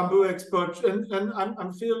of bamboo experts, and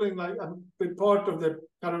I'm feeling like I'm been part of the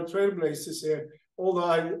kind of trailblazers here,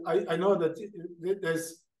 although I know that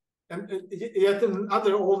there's yet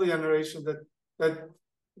another older generation that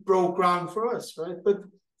broke ground for us, right? But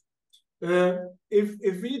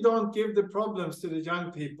if we don't give the problems to the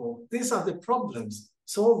young people, these are the problems,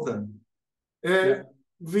 solve them.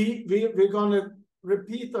 We're going to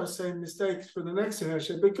repeat our same mistakes for the next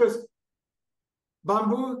generation because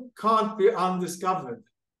bamboo can't be undiscovered.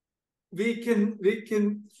 We can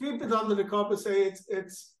sweep it under the carpet, say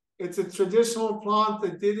it's a traditional plant.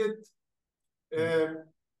 They did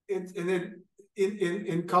it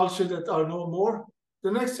in culture that are no more.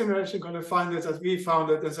 The next generation going to find it as we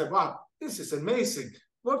found it and say, wow, this is amazing.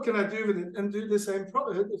 What can I do with it? And do the same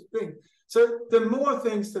thing. So the more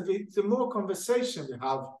things the more conversation we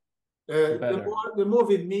have, the more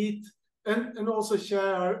we meet and also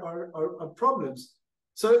share our problems.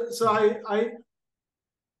 So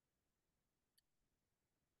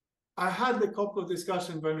I had a couple of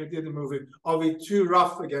discussions when we did the movie. Are we too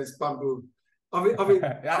rough against bamboo?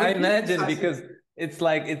 I imagine because it's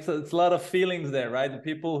like it's a lot of feelings there, right? The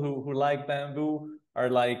people who like bamboo are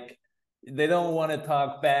like they don't want to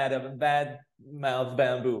talk bad mouth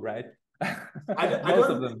bamboo, right? Most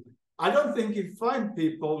of them. I don't think you find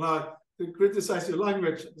people now to criticize your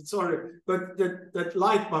language. Sorry, but that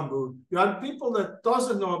like bamboo. You have people that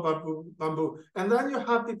doesn't know about bamboo, and then you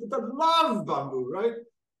have people that love bamboo, right?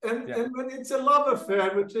 And when it's a love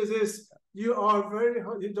affair, which is you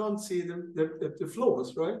don't see the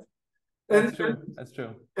flaws, right? That's true. That's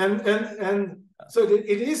true. And so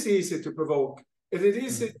it is easy to provoke. It is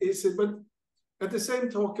easy, but at the same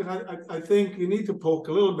token, I think we need to poke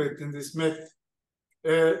a little bit in this myth.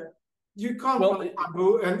 you can't Well, plant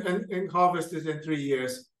bamboo and harvest it in 3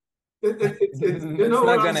 years. You know it's what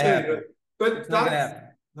not I'm gonna saying? happen. But It's not gonna that's happen.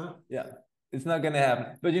 no. Yeah, it's not gonna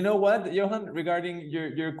happen. But you know what, Johan, regarding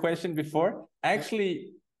your question before,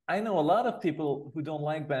 actually, I know a lot of people who don't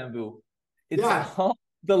like bamboo. It's all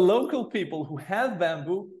the local people who have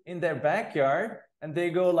bamboo in their backyard, and they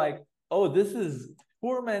go like, "Oh, this is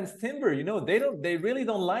poor man's timber." You know, they really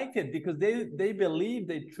don't like it because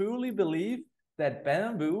they truly believe that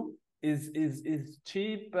bamboo is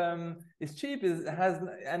cheap,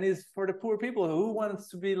 is for the poor people. Who wants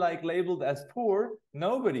to be like labeled as poor?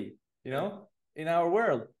 Nobody, you know, in our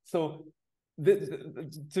world. So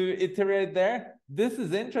to iterate there, this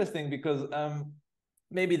is interesting because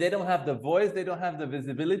maybe they don't have the voice, they don't have the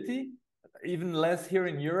visibility, even less here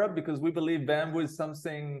in Europe, because we believe bamboo is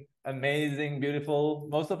something amazing, beautiful,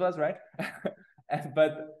 most of us, right?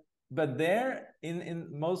 but there in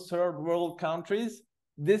most third world countries,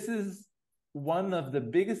 this is one of the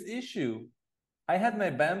biggest issue. I had my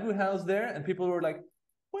bamboo house there, and people were like,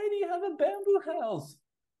 "Why do you have a bamboo house?"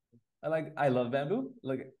 I love bamboo,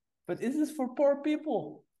 like, but is this for poor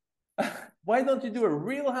people? Why don't you do a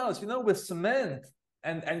real house, you know, with cement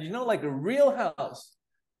and you know, like a real house?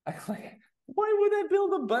 I like, why would I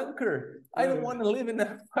build a bunker? I don't want to live in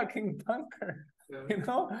a fucking bunker, you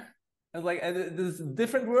know? And like, and this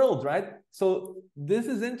different world, right? So this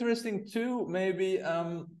is interesting too. Maybe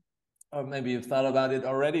or maybe you've thought about it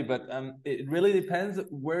already, but it really depends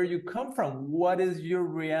where you come from. What is your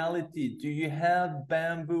reality? Do you have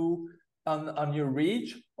bamboo on your reach,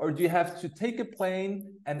 or do you have to take a plane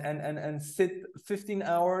and sit 15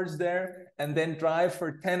 hours there and then drive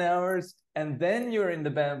for 10 hours and then you're in the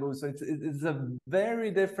bamboo? So it's a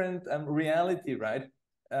very different reality, right?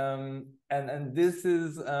 And this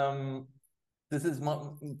is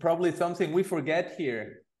probably something we forget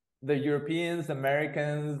here, the Europeans,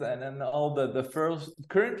 Americans, and all the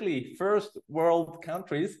currently first world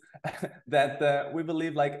countries, that we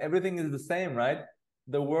believe like everything is the same, right?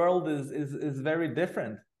 The world is very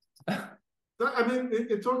different. I mean,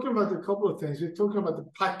 you're talking about a couple of things. You're talking about the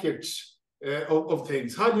package of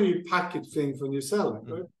things. How do you package things when you sell it,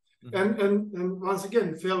 right? And once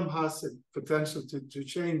again, film has a potential to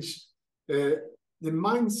change the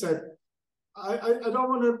mindset. I don't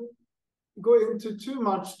want to go into too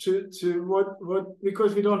much to what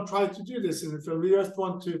because we don't try to do this in the film. We just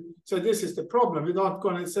want to say this is the problem. We're not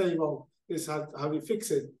going to say, well, this is how we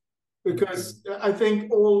fix it, because I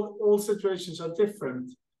think all situations are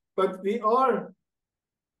different. But we are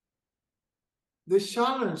the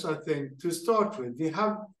challenge, I think, to start with. We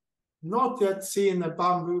have not yet seen a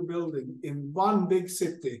bamboo building in one big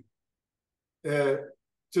city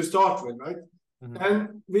to start with, right?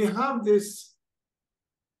 And we have this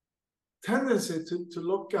tendency to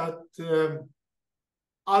look at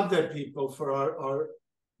other people for our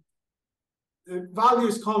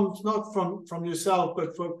values comes not from yourself,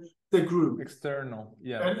 but from the group. External,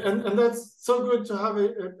 yeah. And that's so good to have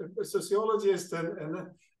a sociologist and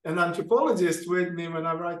an anthropologist with me when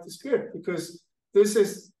I write the script, because this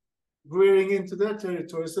is veering into their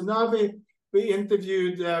territory. So now we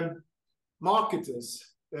interviewed marketers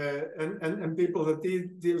and people that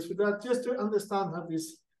deals with that, just to understand how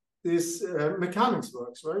this mechanics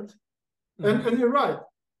works, right? And you're right.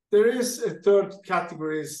 There is a third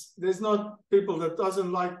categories. There's not people that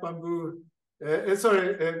doesn't like bamboo.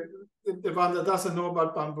 The one that doesn't know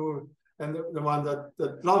about bamboo and the one that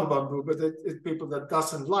love bamboo, but it's people that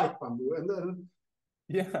doesn't like bamboo.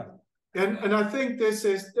 And I think this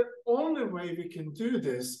is the only way we can do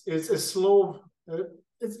this. Is a slow.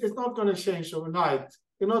 It's not going to change overnight.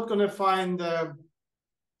 You're not going to find.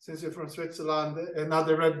 Since you're from Switzerland,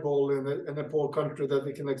 another Red Bull in a poor country that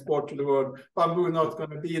we can export to the world. Bamboo not going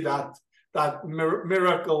to be that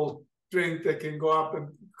miracle drink that can go up and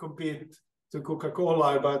compete to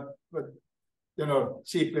Coca-Cola, but you know,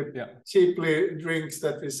 cheaply drinks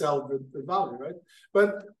that we sell with value, right?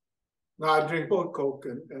 But now I drink both Coke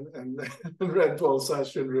and Red Bull, so I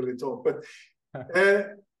shouldn't really talk. But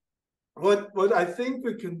what I think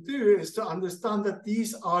we can do is to understand that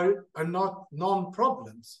these are not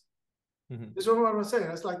non-problems. This is what I'm saying.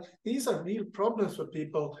 It's like these are real problems for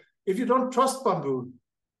people. If you don't trust bamboo,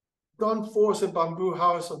 don't force a bamboo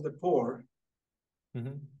house on the poor.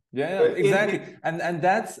 Yeah, exactly. And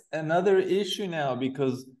that's another issue now,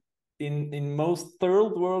 because in most third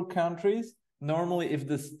world countries, normally if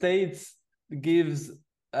the states gives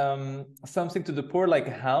something to the poor, like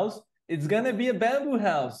a house, it's gonna be a bamboo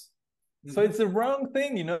house. So it's the wrong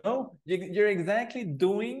thing, you know. You're exactly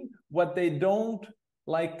doing what they don't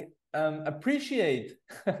like appreciate.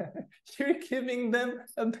 You're giving them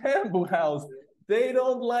a bamboo house. They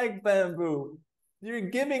don't like bamboo. You're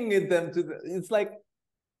giving it them to it's like,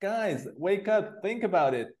 guys, wake up, think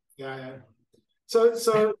about it. Yeah, yeah.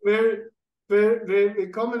 So we're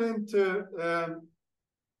coming into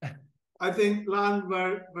I think land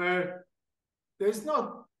where it's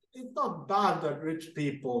not bad that rich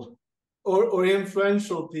people or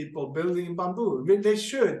influential people building bamboo. They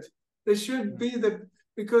should be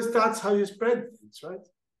because that's how you spread things, right?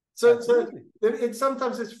 So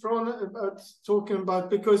sometimes it's thrown about talking about,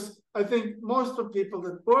 because I think most of the people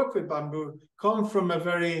that work with bamboo come from a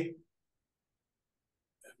very,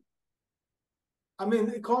 I mean,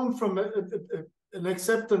 it comes from an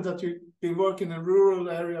acceptance that you've been working in a rural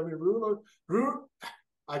area with rural,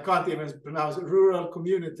 I can't even pronounce it, rural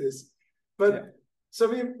communities. But yeah. So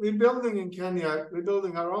we're building in Kenya, we're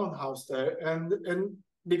building our own house there. And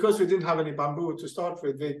because we didn't have any bamboo to start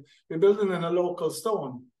with, we're building in a local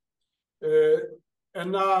stone.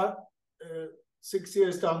 And now, 6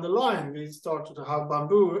 years down the line, we started to have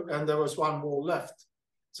bamboo and there was one wall left.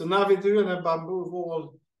 So now we're doing a bamboo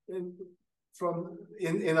wall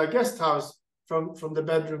in a guest house from the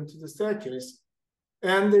bedroom to the staircase.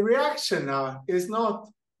 And the reaction now is not,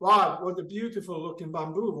 wow, what a beautiful looking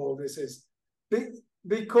bamboo wall this is.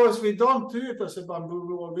 Because we don't do it as a bamboo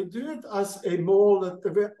wall, we do it as a wall that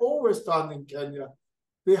we've always done in Kenya.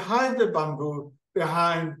 We hide the bamboo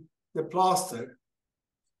behind the plaster.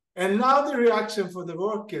 And now the reaction for the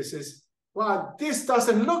workers is, wow, this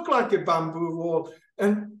doesn't look like a bamboo wall.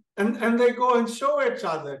 And they go and show each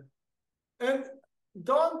other. And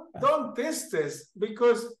don't diss this,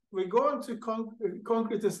 because we're going to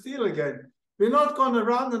concrete and steel again. We're not going to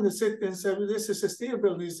run in the city and say, well, this is a steel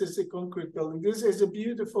building, this is a concrete building, this is a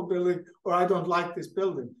beautiful building, or I don't like this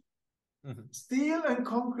building. Mm-hmm. Steel and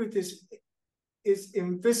concrete is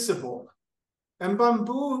invisible. And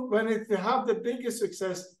bamboo, when we have the biggest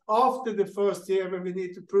success after the first year, when we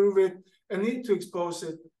need to prove it and need to expose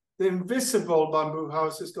it, the invisible bamboo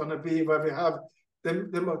house is going to be where we have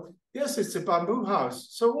yes, it's a bamboo house.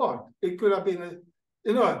 So what? It could have been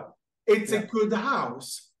it's a good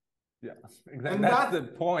house. Yeah, exactly. And that's the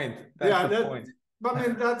point. That's the point. But I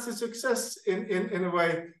mean, that's a success in a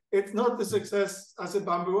way. It's not the success as a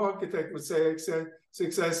bamboo architect would say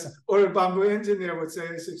success, or a bamboo engineer would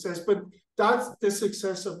say success, but that's the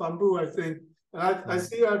success of bamboo, I think. And I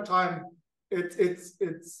see our time, it's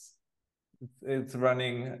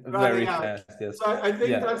running very fast. Yes. So I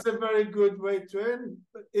think that's a very good way to end.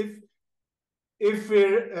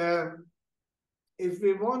 If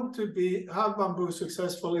we want to have bamboo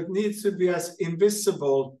successful, it needs to be as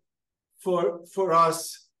invisible for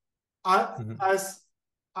us as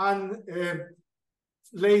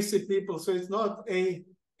lazy people. So it's not a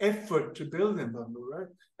effort to build in bamboo, right?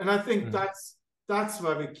 And I think that's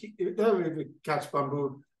why we catch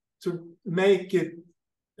bamboo, to make it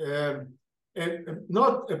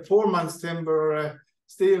not a poor man's timber or a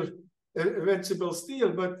vegetable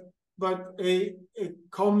steel, but a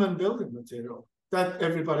common building material that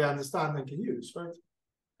everybody understands and can use, right?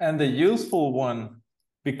 And the useful one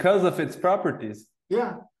because of its properties.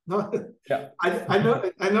 Yeah, no, yeah. I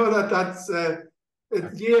know that's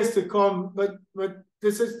years to come, but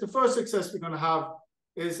this is the first success we're going to have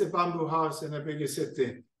is a bamboo house in a bigger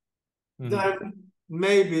city. Mm-hmm. Then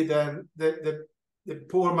maybe the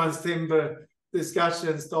poor man's timber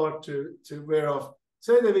discussions start to wear off.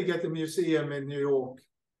 Say that we get a museum in New York.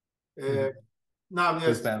 Now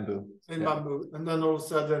just bamboo. Bamboo, and then all of a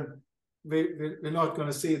sudden we're not going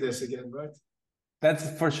to see this again, right?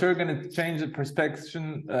 That's for sure going to change the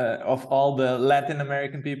perception of all the Latin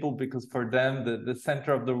American people, because for them the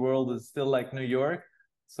center of the world is still like New York.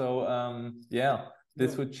 So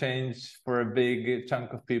this would change for a big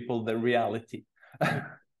chunk of people the reality.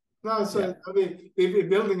 No, so I mean, we're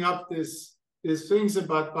building up these things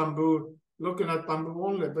about bamboo, looking at bamboo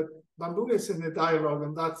only, but bamboo is in the dialogue,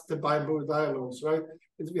 and that's the bamboo dialogues, right?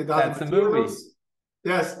 It's with other materials.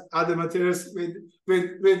 Yes, other materials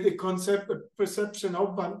with the concept, perception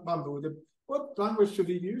of bamboo. What language should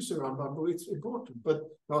we use around bamboo? It's important, but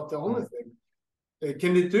not the only thing.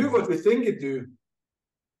 Can it do what we think it do?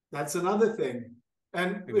 That's another thing.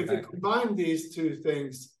 And if we combine these two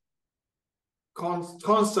things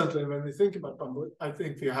constantly when we think about bamboo, I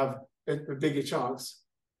think we have a bigger chance.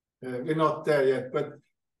 We're not there yet, but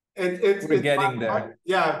we're getting there.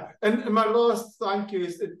 Yeah, and my last thank you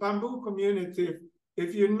is the bamboo community.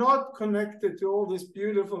 If you're not connected to all these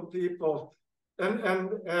beautiful people, and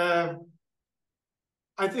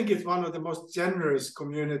I think it's one of the most generous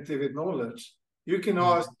community with knowledge. You can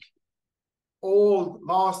ask all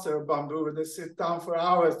master of bamboo, and they sit down for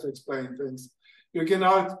hours to explain things. You can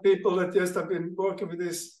ask people that just have been working with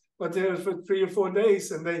this but they're for 3 or 4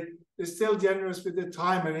 days, and they're still generous with their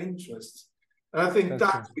time and interest. And I think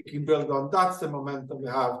that we can build on. That's the momentum we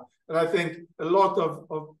have. And I think a lot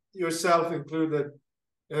of yourself included,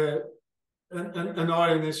 and our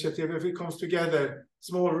initiative, if it comes together,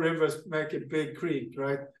 small rivers make a big creek,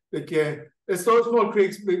 right? It's those small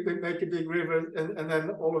creeks make a big river, and then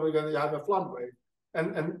all of a sudden you have a floodway.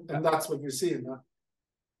 And that's what we're seeing now.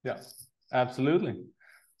 Yeah, absolutely.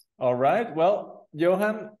 All right. Well,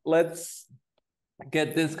 Johan, let's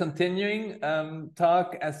get this continuing. Talk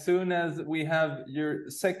as soon as we have your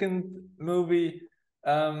second movie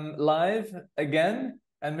live again,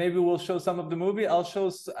 and maybe we'll show some of the movie.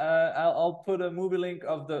 I'll put a movie link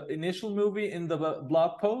of the initial movie in the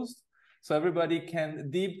blog post, so everybody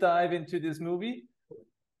can deep dive into this movie.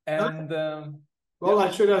 And well,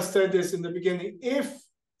 I should have said this in the beginning. If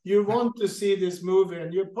you want to see this movie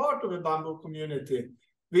and you're part of a Bamboo community,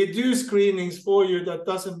 we do screenings for you that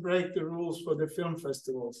doesn't break the rules for the film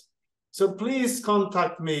festivals. So please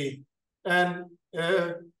contact me. And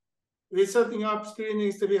we're setting up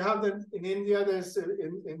screenings that we have them in India, there's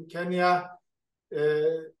in Kenya,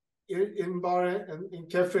 in Bahrain, and in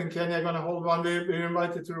Kefri in Kenya, going to hold one. We're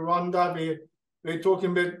invited to Rwanda. We're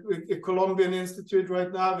talking with a Colombian institute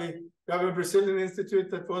right now. We have a Brazilian institute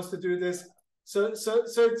that wants to do this. So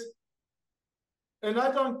it's, and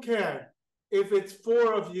I don't care if it's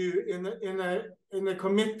 4 of you in a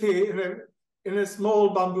committee in a small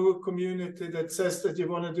Bamboo community that says that you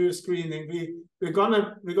want to do a screening. We're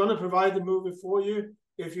gonna provide the movie for you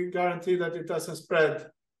if you guarantee that it doesn't spread.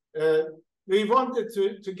 We want it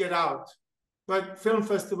to get out, but film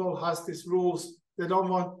festival has these rules. They don't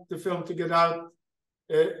want the film to get out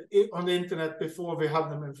on the internet before we have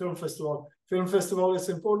them in film festival. Film festival is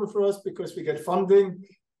important for us because we get funding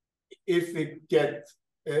if we get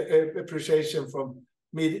appreciation from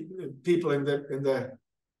people in the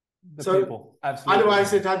people. Absolutely.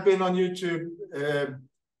 Otherwise it had been on YouTube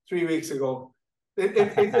 3 weeks ago.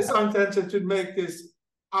 It is our intention to make this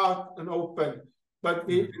out and open, but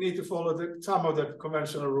we need to follow some of the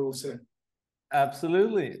conventional rules here.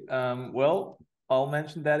 Absolutely. Well, I'll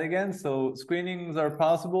mention that again. So screenings are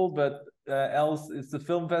possible, but else it's the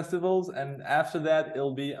film festivals, and after that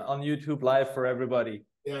it'll be on YouTube live for everybody.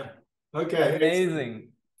 Yeah. Okay.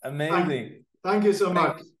 Amazing. Thank you so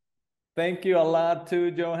much. Thank you a lot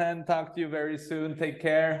too, Johan. Talk to you very soon. Take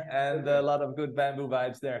care, and a lot of good bamboo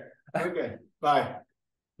vibes there. Okay. Bye.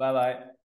 Bye-bye.